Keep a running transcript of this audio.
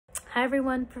Hi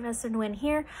everyone, Professor Nguyen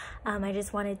here. I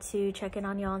just wanted to check in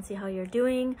on y'all and see how you're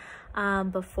doing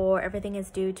before everything is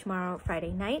due tomorrow,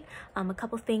 Friday night. A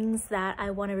couple things that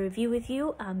I want to review with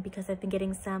you because I've been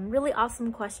getting some really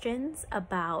awesome questions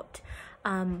about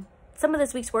some of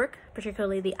this week's work,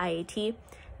 particularly the IAT.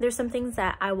 There's some things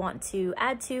that I want to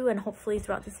add to and hopefully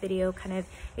throughout this video kind of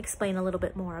explain a little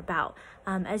bit more about.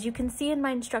 As you can see in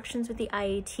my instructions with the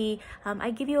IAT,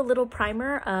 I give you a little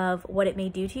primer of what it may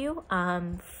do to you.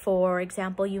 For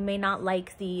example, you may not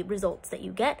like the results that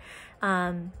you get.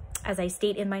 As I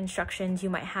state in my instructions, you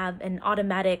might have an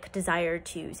automatic desire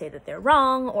to say that they're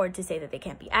wrong or to say that they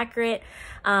can't be accurate,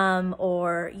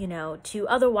 or, you know, to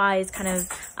otherwise kind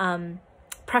of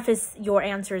preface your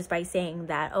answers by saying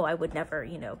that, oh, I would never,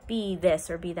 you know, be this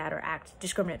or be that or act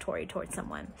discriminatory towards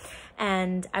someone.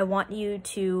 And I want you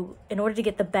to, in order to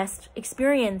get the best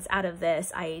experience out of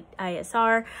this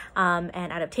ISR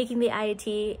and out of taking the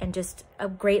IAT and just a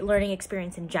great learning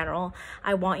experience in general,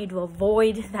 I want you to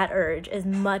avoid that urge as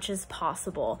much as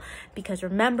possible. Because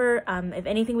remember, if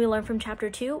anything we learn from chapter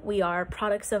 2, we are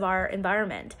products of our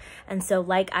environment. And so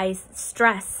like I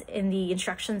stress in the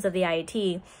instructions of the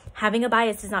IAT, having a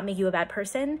bias does not make you a bad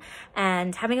person,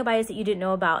 and having a bias that you didn't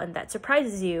know about and that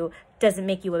surprises you doesn't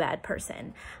make you a bad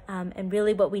person. And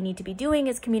really what we need to be doing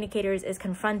as communicators is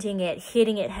confronting it,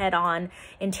 hitting it head on,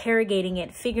 interrogating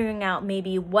it, figuring out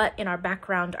maybe what in our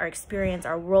background, our experience,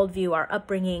 our worldview, our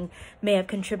upbringing may have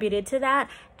contributed to that,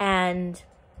 and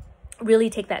really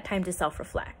take that time to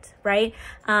self-reflect, right?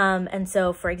 And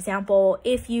so, for example,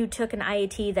 if you took an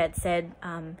IAT that said,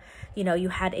 you know, you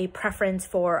had a preference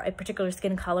for a particular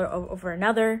skin color over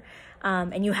another,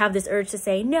 and you have this urge to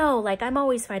say, no, like I'm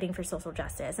always fighting for social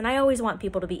justice and I always want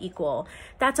people to be equal.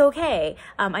 That's okay.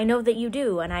 I know that you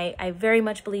do. And I very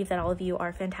much believe that all of you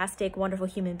are fantastic, wonderful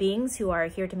human beings who are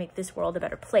here to make this world a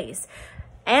better place.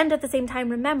 And at the same time,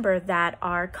 remember that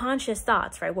our conscious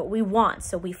thoughts, right, what we want,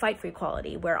 so we fight for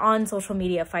equality. We're on social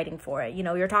media fighting for it. You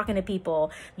know, you're talking to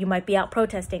people, you might be out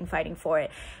protesting, fighting for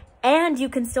it. And you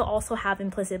can still also have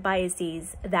implicit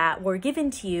biases that were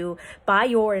given to you by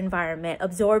your environment,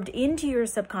 absorbed into your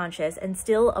subconscious and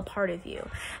still a part of you.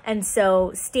 And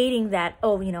so stating that,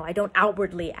 oh, you know, I don't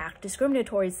outwardly act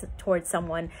discriminatory towards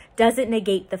someone doesn't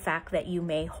negate the fact that you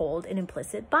may hold an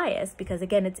implicit bias, because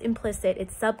again, it's implicit,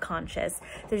 it's subconscious.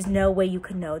 There's no way you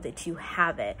can know that you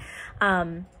have it.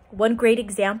 One great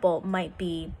example might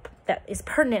be that is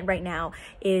pertinent right now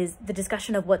is the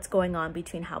discussion of what's going on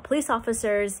between how police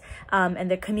officers and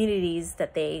the communities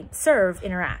that they serve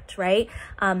interact, right?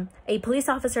 A police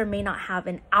officer may not have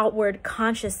an outward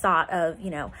conscious thought of, you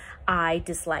know, I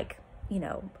dislike, you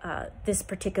know, this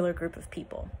particular group of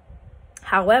people.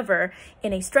 However,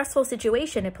 in a stressful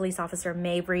situation, a police officer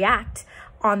may react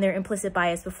on their implicit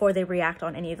bias before they react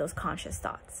on any of those conscious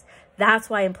thoughts.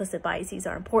 That's why implicit biases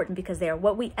are important, because they are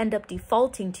what we end up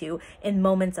defaulting to in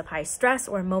moments of high stress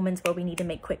or moments where we need to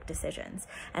make quick decisions.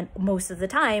 And most of the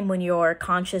time when you're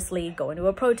consciously going to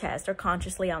a protest or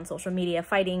consciously on social media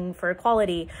fighting for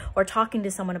equality or talking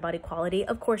to someone about equality,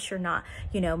 of course you're not,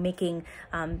 you know, making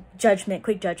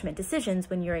quick judgment decisions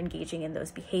when you're engaging in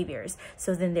those behaviors.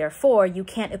 So then therefore you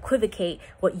can't equivocate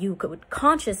what you would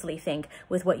consciously think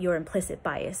with what your implicit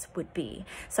bias would be.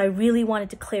 So I really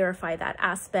wanted to clarify that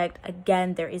aspect.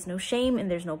 Again, there is no shame and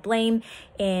there's no blame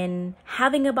in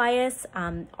having a bias.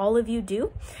 All of you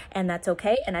do, and that's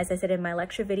okay. And as I said in my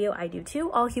lecture video, I do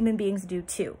too. All human beings do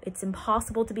too. It's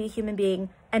impossible to be a human being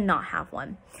and not have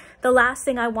one. The last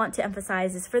thing I want to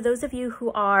emphasize is for those of you who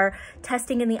are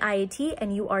testing in the IAT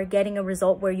and you are getting a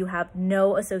result where you have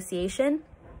no association,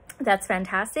 that's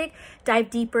fantastic.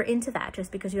 Dive deeper into that.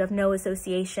 Just because you have no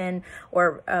association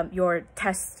or your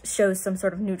test shows some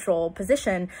sort of neutral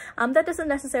position, that doesn't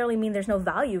necessarily mean there's no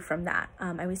value from that.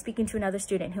 I was speaking to another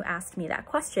student who asked me that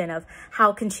question of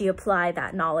how can she apply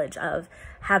that knowledge of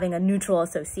having a neutral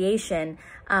association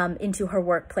into her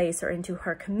workplace or into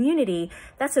her community.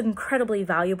 That's incredibly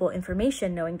valuable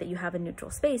information, knowing that you have a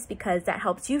neutral space, because that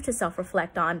helps you to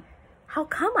self-reflect on, how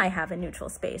come I have a neutral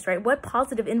space, right? What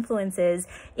positive influences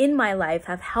in my life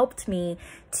have helped me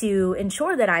to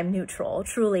ensure that I'm neutral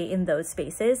truly in those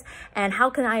spaces? And how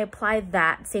can I apply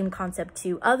that same concept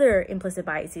to other implicit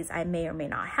biases I may or may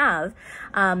not have?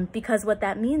 Because what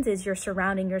that means is you're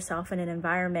surrounding yourself in an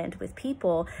environment with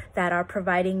people that are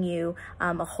providing you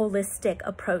a holistic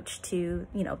approach to,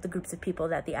 you know, the groups of people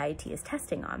that the IAT is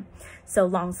testing on. So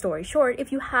long story short,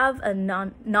 if you have a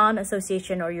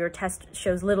non-association or your test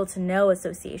shows little to no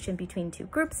association between two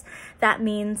groups, that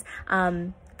means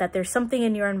that there's something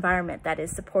in your environment that is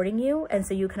supporting you, and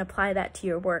so you can apply that to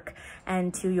your work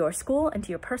and to your school and to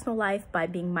your personal life by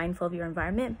being mindful of your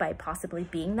environment, by possibly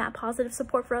being that positive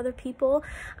support for other people,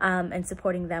 and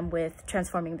supporting them with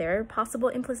transforming their possible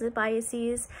implicit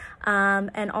biases,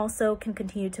 and also can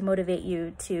continue to motivate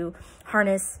you to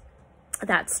harness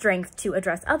that strength to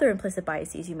address other implicit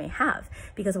biases you may have.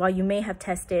 Because while you may have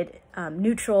tested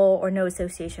neutral or no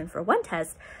association for one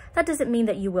test, that doesn't mean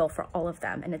that you will for all of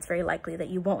them, and it's very likely that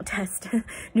you won't test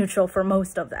neutral for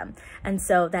most of them. And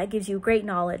so that gives you great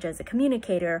knowledge as a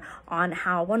communicator on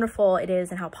how wonderful it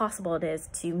is and how possible it is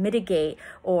to mitigate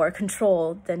or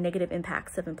control the negative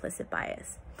impacts of implicit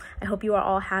bias. I hope you are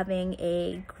all having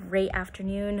a great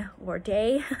afternoon or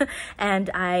day, and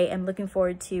I am looking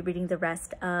forward to reading the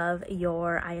rest of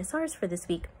your ISRs for this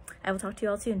week. I will talk to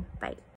you all soon. Bye.